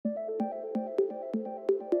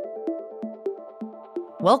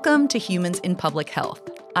Welcome to Humans in Public Health.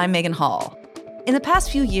 I'm Megan Hall. In the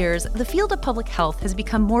past few years, the field of public health has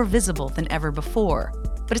become more visible than ever before,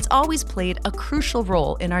 but it's always played a crucial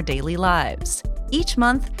role in our daily lives. Each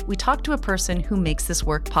month, we talk to a person who makes this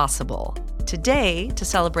work possible. Today, to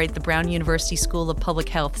celebrate the Brown University School of Public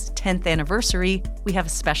Health's 10th anniversary, we have a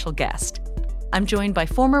special guest. I'm joined by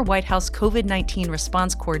former White House COVID-19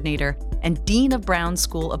 response coordinator and Dean of Brown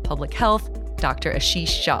School of Public Health, Dr.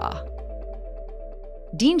 Ashish Jha.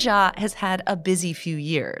 Dean Jha has had a busy few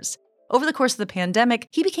years. Over the course of the pandemic,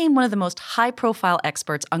 he became one of the most high-profile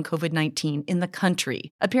experts on COVID-19 in the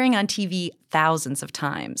country, appearing on TV thousands of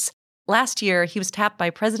times. Last year, he was tapped by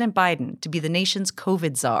President Biden to be the nation's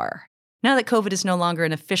COVID czar. Now that COVID is no longer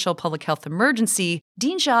an official public health emergency,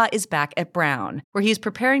 Dean Jha is back at Brown, where he is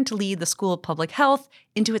preparing to lead the School of Public Health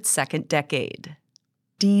into its second decade.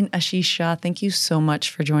 Dean Ashish Jha, thank you so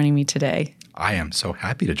much for joining me today. I am so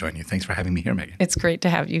happy to join you. Thanks for having me here, Megan. It's great to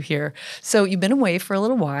have you here. So you've been away for a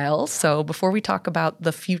little while. So before we talk about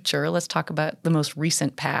the future, let's talk about the most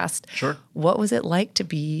recent past. Sure. What was it like to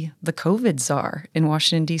be the COVID czar in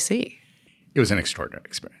Washington, D.C.? It was an extraordinary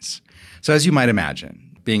experience. So as you might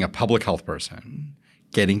imagine, being a public health person,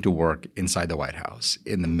 getting to work inside the White House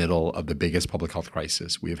in the middle of the biggest public health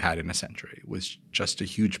crisis we have had in a century was just a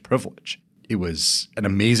huge privilege. It was an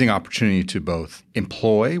amazing opportunity to both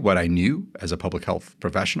employ what I knew as a public health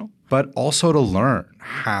professional, but also to learn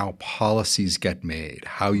how policies get made,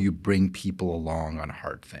 how you bring people along on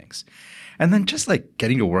hard things. And then just like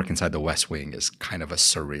getting to work inside the West Wing is kind of a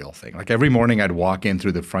surreal thing. Like every morning I'd walk in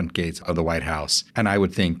through the front gates of the White House and I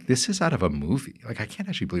would think, this is out of a movie. Like I can't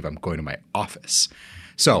actually believe I'm going to my office.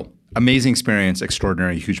 So amazing experience,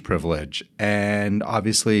 extraordinary, huge privilege, and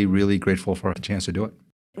obviously really grateful for the chance to do it.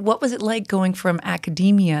 What was it like going from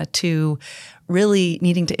academia to really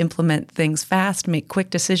needing to implement things fast, make quick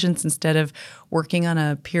decisions instead of working on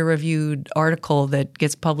a peer-reviewed article that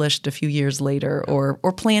gets published a few years later or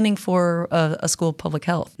planning for a school of public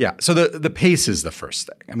health? Yeah, so the pace is the first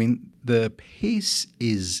thing. I mean, the pace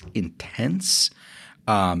is intense.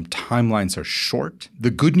 Timelines are short. The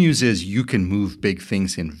good news is you can move big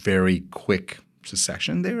things in very quick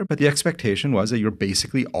succession there, but the expectation was that you're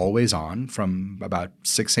basically always on from about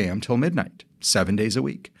 6 a.m. till midnight, 7 days a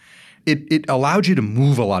week. It allowed you to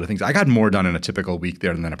move a lot of things. I got more done in a typical week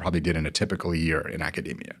there than I probably did in a typical year in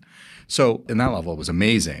academia. So in that level, it was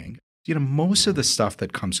amazing. You know, most of the stuff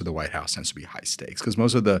that comes to the White House tends to be high stakes because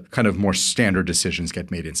most of the kind of more standard decisions get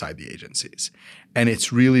made inside the agencies. And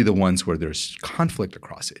it's really the ones where there's conflict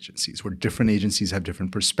across agencies, where different agencies have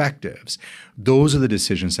different perspectives. Those are the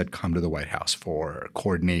decisions that come to the White House for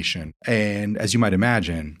coordination. And as you might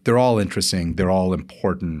imagine, they're all interesting, they're all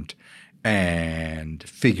important. And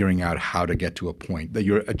figuring out how to get to a point that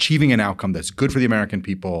you're achieving an outcome that's good for the American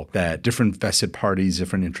people, that different vested parties,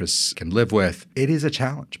 different interests can live with. It is a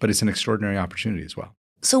challenge, but it's an extraordinary opportunity as well.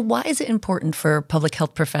 So why is it important for public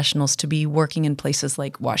health professionals to be working in places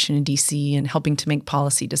like Washington, D.C. and helping to make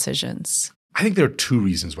policy decisions? I think there are two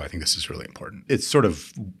reasons why I think this is really important. It's sort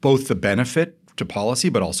of both the benefit to policy,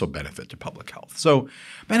 but also benefit to public health. So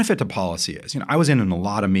benefit to policy is, I was in a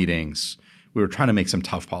lot of meetings. We were trying to make some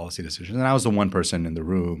tough policy decisions. And I was the one person in the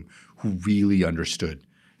room who really understood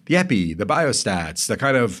the epi, the biostats, the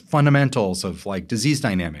kind of fundamentals of like disease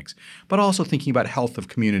dynamics, but also thinking about health of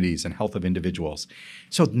communities and health of individuals.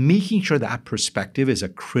 So making sure that perspective is a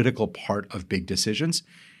critical part of big decisions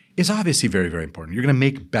is obviously very, very important. You're going to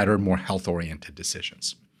make better, more health-oriented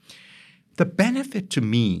decisions. The benefit to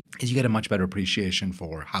me is you get a much better appreciation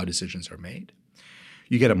for how decisions are made.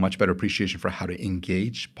 You get a much better appreciation for how to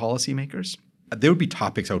engage policymakers. There would be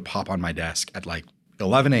topics that would pop on my desk at like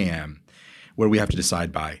 11 a.m. where we have to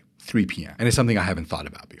decide by 3 p.m. And it's something I haven't thought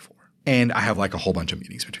about before. And I have like a whole bunch of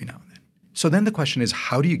meetings between now and then. So then the question is,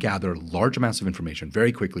 how do you gather large amounts of information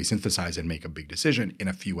very quickly, synthesize and make a big decision in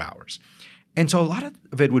a few hours? And so a lot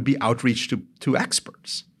of it would be outreach to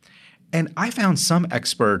experts. And I found some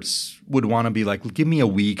experts would want to be like, give me a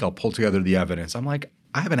week, I'll pull together the evidence. I'm like,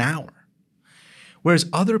 I have an hour. Whereas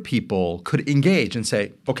other people could engage and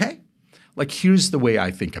say, okay, like here's the way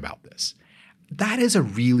I think about this. That is a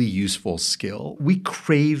really useful skill. We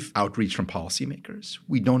crave outreach from policymakers.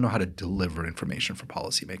 We don't know how to deliver information for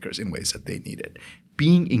policymakers in ways that they need it.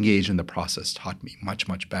 Being engaged in the process taught me much,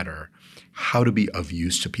 much better how to be of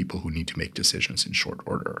use to people who need to make decisions in short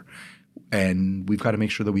order. And we've got to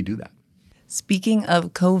make sure that we do that. Speaking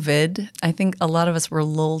of COVID, I think a lot of us were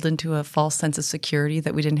lulled into a false sense of security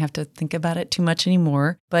that we didn't have to think about it too much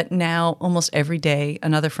anymore. But now almost every day,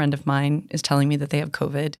 another friend of mine is telling me that they have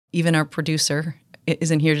COVID. Even our producer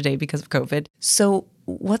isn't here today because of COVID. So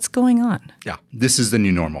what's going on? Yeah, this is the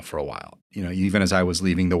new normal for a while. Even as I was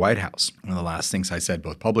leaving the White House, one of the last things I said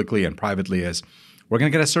both publicly and privately is, we're going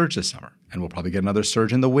to get a surge this summer, and we'll probably get another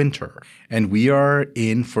surge in the winter. And we are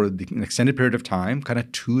in for an extended period of time, kind of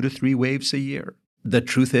 2 to 3 waves a year. The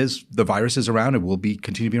truth is the virus is around and will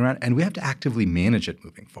continue to be around, and we have to actively manage it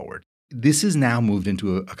moving forward. This has now moved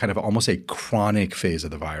into a kind of almost a chronic phase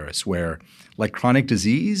of the virus where, like chronic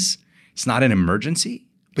disease, it's not an emergency,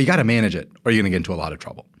 but you got to manage it or you're going to get into a lot of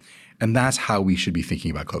trouble. And that's how we should be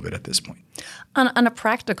thinking about COVID at this point. On a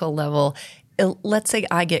practical level, let's say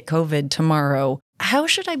I get COVID tomorrow. How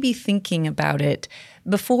should I be thinking about it?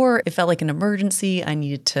 Before, it felt like an emergency. I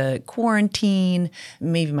needed to quarantine.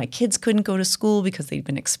 Maybe my kids couldn't go to school because they'd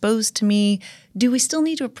been exposed to me. Do we still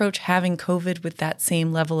need to approach having COVID with that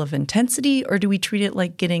same level of intensity, or do we treat it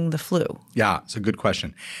like getting the flu? Yeah, it's a good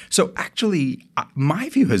question. So actually, my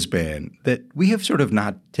view has been that we have sort of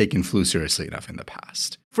not taken flu seriously enough in the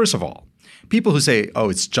past. First of all, people who say,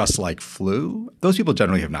 oh, it's just like flu, those people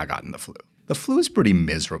generally have not gotten the flu. The flu is pretty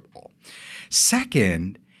miserable.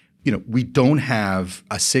 Second, we don't have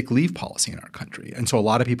a sick leave policy in our country. And so a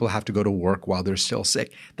lot of people have to go to work while they're still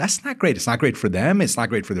sick. That's not great. It's not great for them. It's not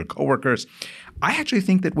great for their coworkers. I actually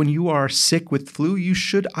think that when you are sick with flu, you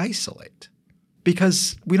should isolate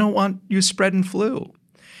because we don't want you spreading flu.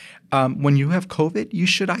 When you have COVID, you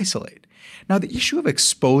should isolate. Now, the issue of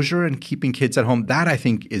exposure and keeping kids at home, that I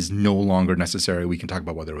think is no longer necessary. We can talk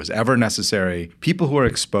about whether it was ever necessary. People who are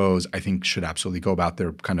exposed, I think, should absolutely go about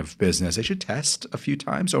their kind of business. They should test a few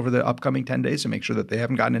times over the upcoming 10 days to make sure that they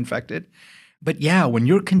haven't gotten infected. But yeah, when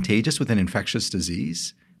you're contagious with an infectious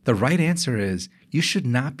disease, the right answer is you should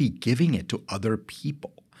not be giving it to other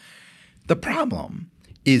people. The problem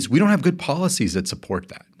is we don't have good policies that support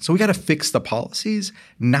that. So we got to fix the policies,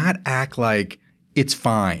 not act like it's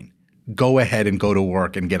fine. Go ahead and go to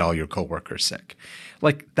work and get all your coworkers sick.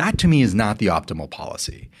 Like that to me is not the optimal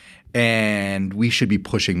policy. And we should be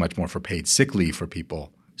pushing much more for paid sick leave for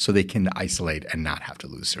people so they can isolate and not have to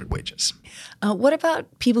lose their wages. What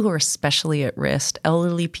about people who are especially at risk,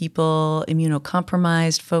 elderly people,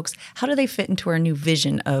 immunocompromised folks? How do they fit into our new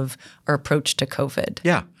vision of our approach to COVID?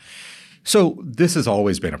 Yeah. So this has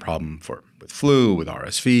always been a problem with flu, with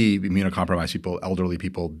RSV, immunocompromised people, elderly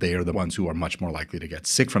people. They are the ones who are much more likely to get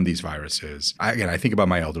sick from these viruses. I think about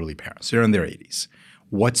my elderly parents. They're in their 80s.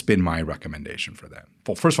 What's been my recommendation for them?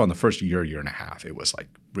 Well, first of all, in the first year and a half, it was like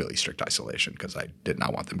really strict isolation because I did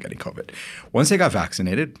not want them getting COVID. Once they got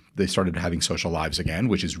vaccinated, they started having social lives again,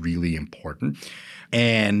 which is really important.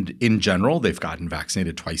 And in general, they've gotten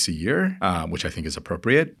vaccinated twice a year, which I think is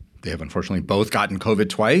appropriate. They have unfortunately both gotten COVID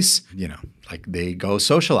twice. They go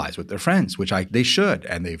socialize with their friends, which they should,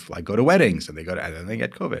 and they go to weddings and then they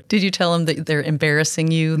get COVID. Did you tell them that they're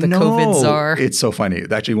embarrassing you, the No, COVID czar? It's so funny.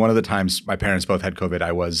 Actually, one of the times my parents both had COVID,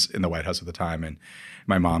 I was in the White House at the time, and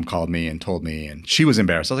my mom called me and told me, and she was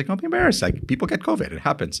embarrassed. I was like, don't be embarrassed. Like people get COVID, it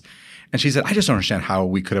happens. And she said, I just don't understand how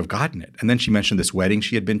we could have gotten it. And then she mentioned this wedding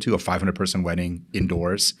she had been to, a 500-person wedding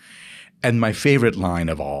indoors. And my favorite line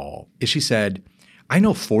of all is she said, I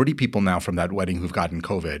know 40 people now from that wedding who've gotten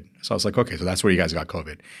COVID. So I was like, okay, so that's where you guys got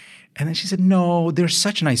COVID. And then she said, no, they're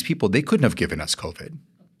such nice people. They couldn't have given us COVID.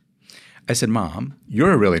 I said, Mom,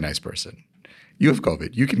 you're a really nice person. You have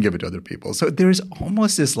COVID. You can give it to other people. So there's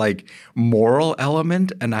almost this moral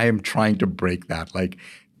element, and I am trying to break that.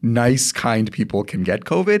 Nice, kind people can get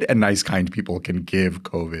COVID, and nice, kind people can give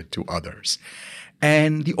COVID to others.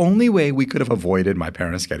 And the only way we could have avoided my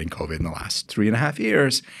parents getting COVID in the last 3.5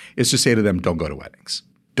 years is to say to them, don't go to weddings.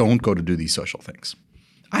 Don't go to do these social things.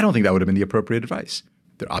 I don't think that would have been the appropriate advice.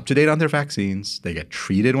 They're up to date on their vaccines. They get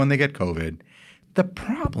treated when they get COVID. The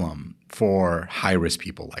problem for high-risk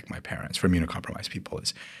people like my parents, for immunocompromised people,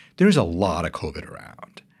 is there's a lot of COVID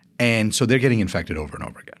around. And so they're getting infected over and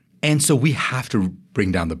over again. And so we have to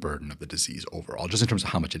bring down the burden of the disease overall, just in terms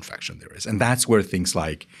of how much infection there is. And that's where things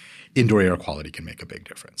like indoor air quality can make a big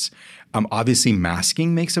difference. Obviously,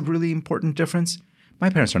 masking makes a really important difference.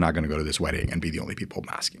 My parents are not going to go to this wedding and be the only people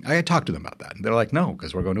masking. I talked to them about that. And they're like, no,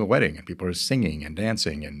 because we're going to a wedding and people are singing and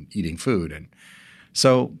dancing and eating food. And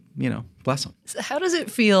so, bless them. How does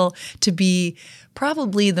it feel to be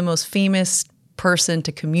probably the most famous person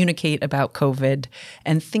to communicate about COVID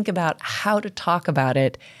and think about how to talk about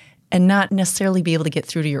it and not necessarily be able to get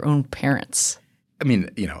through to your own parents? I mean,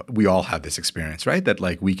 we all have this experience, right? That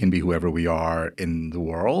we can be whoever we are in the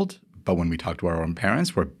world, but when we talk to our own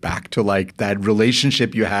parents, we're back to that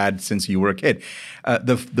relationship you had since you were a kid.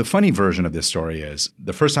 The funny version of this story is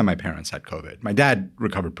the first time my parents had COVID, my dad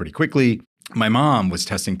recovered pretty quickly. My mom was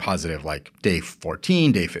testing positive day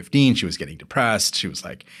 14, day 15. She was getting depressed. She was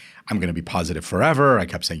like, I'm going to be positive forever. I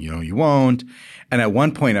kept saying, you won't. And at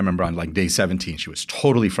one point, I remember on like day 17, she was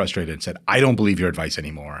totally frustrated and said, I don't believe your advice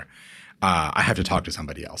anymore. I have to talk to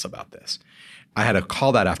somebody else about this. I had a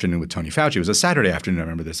call that afternoon with Tony Fauci. It was a Saturday afternoon, I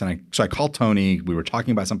remember this. And so I called Tony. We were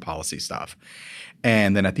talking about some policy stuff.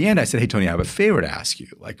 And then at the end, I said, hey, Tony, I have a favor to ask you.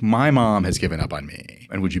 Like, my mom has given up on me.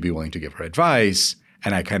 And would you be willing to give her advice?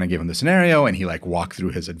 And I kind of gave him the scenario. And he like walked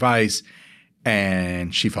through his advice.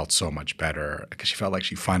 And she felt so much better because she felt like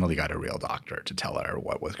she finally got a real doctor to tell her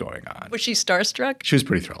what was going on. Was she starstruck? She was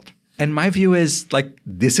pretty thrilled. And my view is like,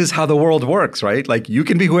 this is how the world works, right? Like you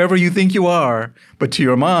can be whoever you think you are, but to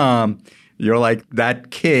your mom, you're like that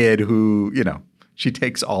kid who, she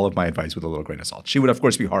takes all of my advice with a little grain of salt. She would, of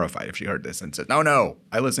course, be horrified if she heard this and said, no,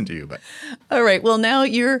 I listened to you. But all right. Well, now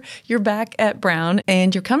you're back at Brown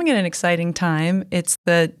and you're coming at an exciting time. It's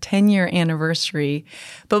the 10-year anniversary.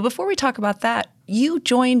 But before we talk about that, you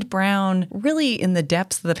joined Brown really in the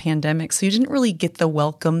depths of the pandemic, so you didn't really get the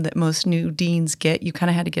welcome that most new deans get. You kind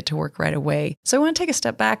of had to get to work right away. So I want to take a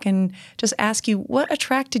step back and just ask you, what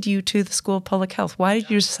attracted you to the School of Public Health? Why did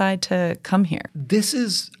you decide to come here? This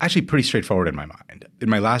is actually pretty straightforward in my mind. In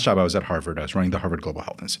my last job, I was at Harvard. I was running the Harvard Global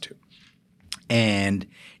Health Institute. And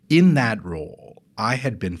in that role, I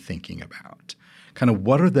had been thinking about kind of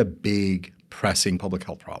what are the big pressing public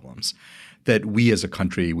health problems that we as a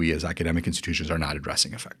country, we as academic institutions are not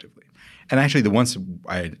addressing effectively. And actually the ones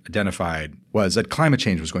I identified was that climate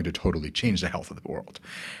change was going to totally change the health of the world.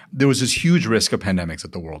 There was this huge risk of pandemics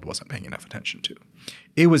that the world wasn't paying enough attention to.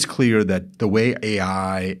 It was clear that the way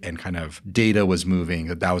AI and kind of data was moving,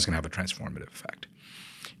 that was going to have a transformative effect.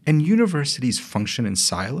 And universities function in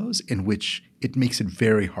silos in which it makes it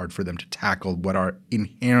very hard for them to tackle what are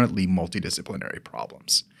inherently multidisciplinary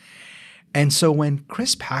problems. And so when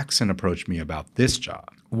Chris Paxson approached me about this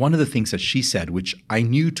job, one of the things that she said, which I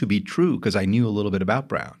knew to be true because I knew a little bit about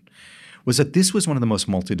Brown, was that this was one of the most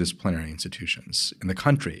multidisciplinary institutions in the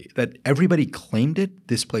country, that everybody claimed it,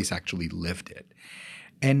 this place actually lived it.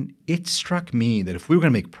 And it struck me that if we were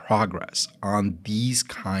going to make progress on these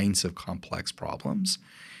kinds of complex problems,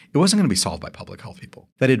 it wasn't going to be solved by public health people,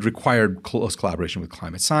 that it required close collaboration with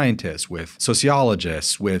climate scientists, with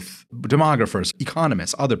sociologists, with demographers,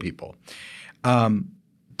 economists, other people.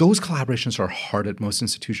 Those collaborations are hard at most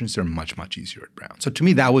institutions. They're much, much easier at Brown. So to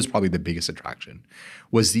me, that was probably the biggest attraction,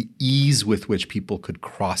 was the ease with which people could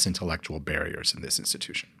cross intellectual barriers in this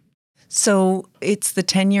institution. So it's the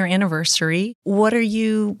 10-year anniversary. What are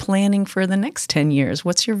you planning for the next 10 years?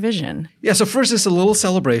 What's your vision? Yeah, so first it's a little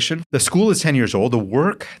celebration. The school is 10 years old. The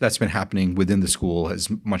work that's been happening within the school is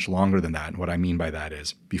much longer than that. And what I mean by that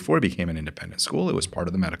is before it became an independent school, it was part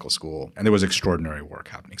of the medical school, and there was extraordinary work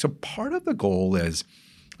happening. So part of the goal is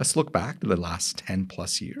let's look back to the last 10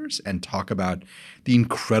 plus years and talk about the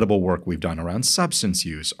incredible work we've done around substance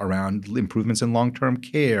use, around improvements in long-term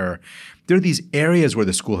care. There are these areas where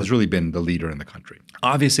the school has really been the leader in the country.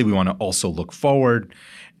 Obviously, we want to also look forward.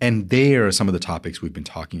 And there are some of the topics we've been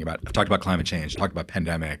talking about. I've talked about climate change, talked about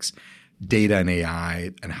pandemics, data and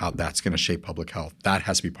AI, and how that's going to shape public health. That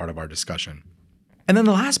has to be part of our discussion. And then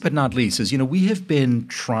the last but not least is, we have been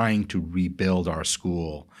trying to rebuild our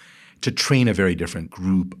school to train a very different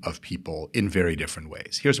group of people in very different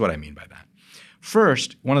ways. Here's what I mean by that.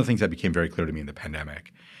 First, one of the things that became very clear to me in the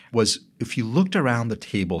pandemic was if you looked around the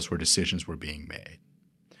tables where decisions were being made,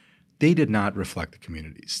 they did not reflect the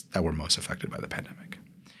communities that were most affected by the pandemic.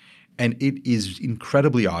 And it is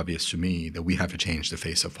incredibly obvious to me that we have to change the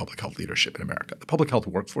face of public health leadership in America. The public health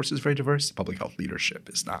workforce is very diverse. The public health leadership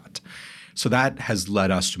is not. So that has led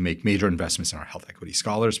us to make major investments in our Health Equity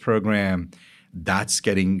Scholars Program. That's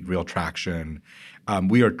getting real traction.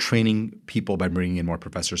 We are training people by bringing in more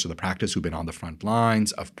professors of the practice who've been on the front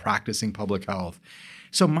lines of practicing public health.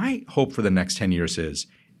 So my hope for the next 10 years is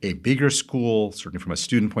a bigger school, certainly from a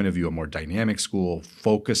student point of view, a more dynamic school,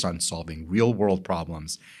 focused on solving real-world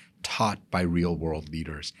problems, taught by real-world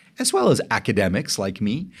leaders, as well as academics like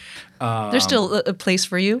me. There's still a place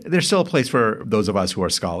for you? There's still a place for those of us who are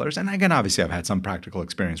scholars. And again, obviously, I've had some practical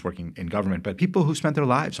experience working in government, but people who spent their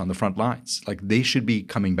lives on the front lines, like they should be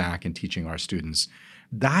coming back and teaching our students.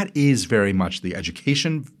 That is very much the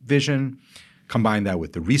education vision. Combine that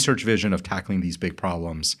with the research vision of tackling these big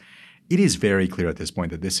problems. It is very clear at this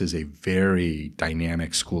point that this is a very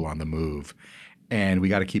dynamic school on the move, and we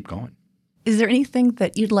got to keep going. Is there anything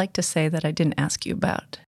that you'd like to say that I didn't ask you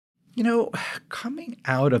about? Coming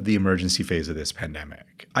out of the emergency phase of this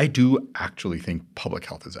pandemic, I do actually think public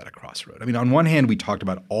health is at a crossroad. I mean, on one hand, we talked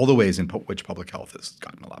about all the ways in which public health has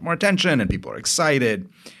gotten a lot more attention and people are excited.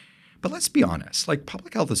 But let's be honest,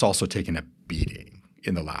 public health has also taken a beating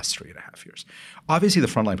in the last 3.5 years. Obviously, the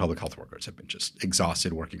frontline public health workers have been just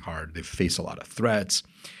exhausted working hard. They've faced a lot of threats.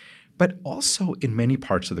 But also in many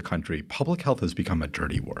parts of the country, public health has become a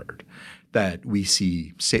dirty word, that we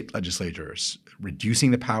see state legislatures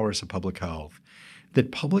reducing the powers of public health,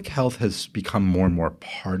 that public health has become more and more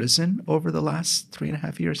partisan over the last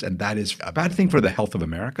 3.5 years. And that is a bad thing for the health of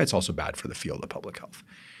America. It's also bad for the field of public health.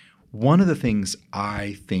 One of the things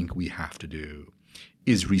I think we have to do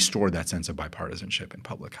is restore that sense of bipartisanship in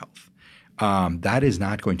public health. That is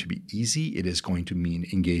not going to be easy. It is going to mean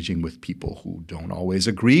engaging with people who don't always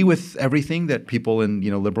agree with everything that people in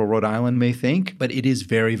liberal Rhode Island may think. But it is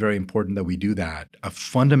very, very important that we do that. A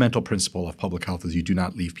fundamental principle of public health is you do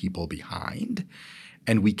not leave people behind.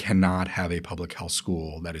 And we cannot have a public health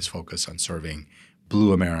school that is focused on serving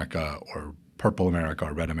blue America or purple America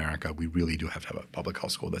or red America. We really do have to have a public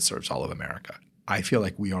health school that serves all of America. I feel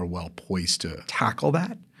like we are well poised to tackle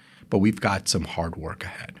that, but we've got some hard work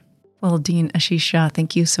ahead. Well, Dean Ashish Jha,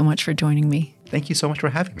 thank you so much for joining me. Thank you so much for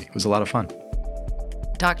having me. It was a lot of fun.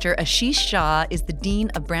 Dr. Ashish Jha is the Dean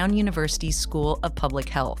of Brown University's School of Public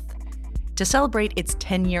Health. To celebrate its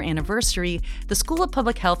 10-year anniversary, the School of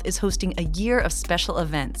Public Health is hosting a year of special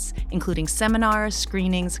events, including seminars,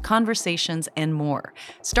 screenings, conversations, and more,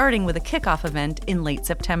 starting with a kickoff event in late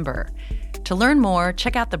September. To learn more,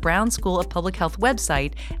 check out the Brown School of Public Health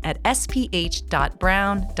website at sph.brown.edu.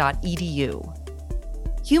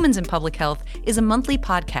 Humans in Public Health is a monthly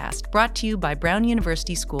podcast brought to you by Brown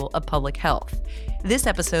University School of Public Health. This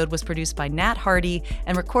episode was produced by Nat Hardy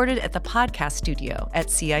and recorded at the podcast studio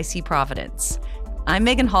at CIC Providence. I'm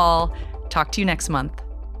Megan Hall. Talk to you next month.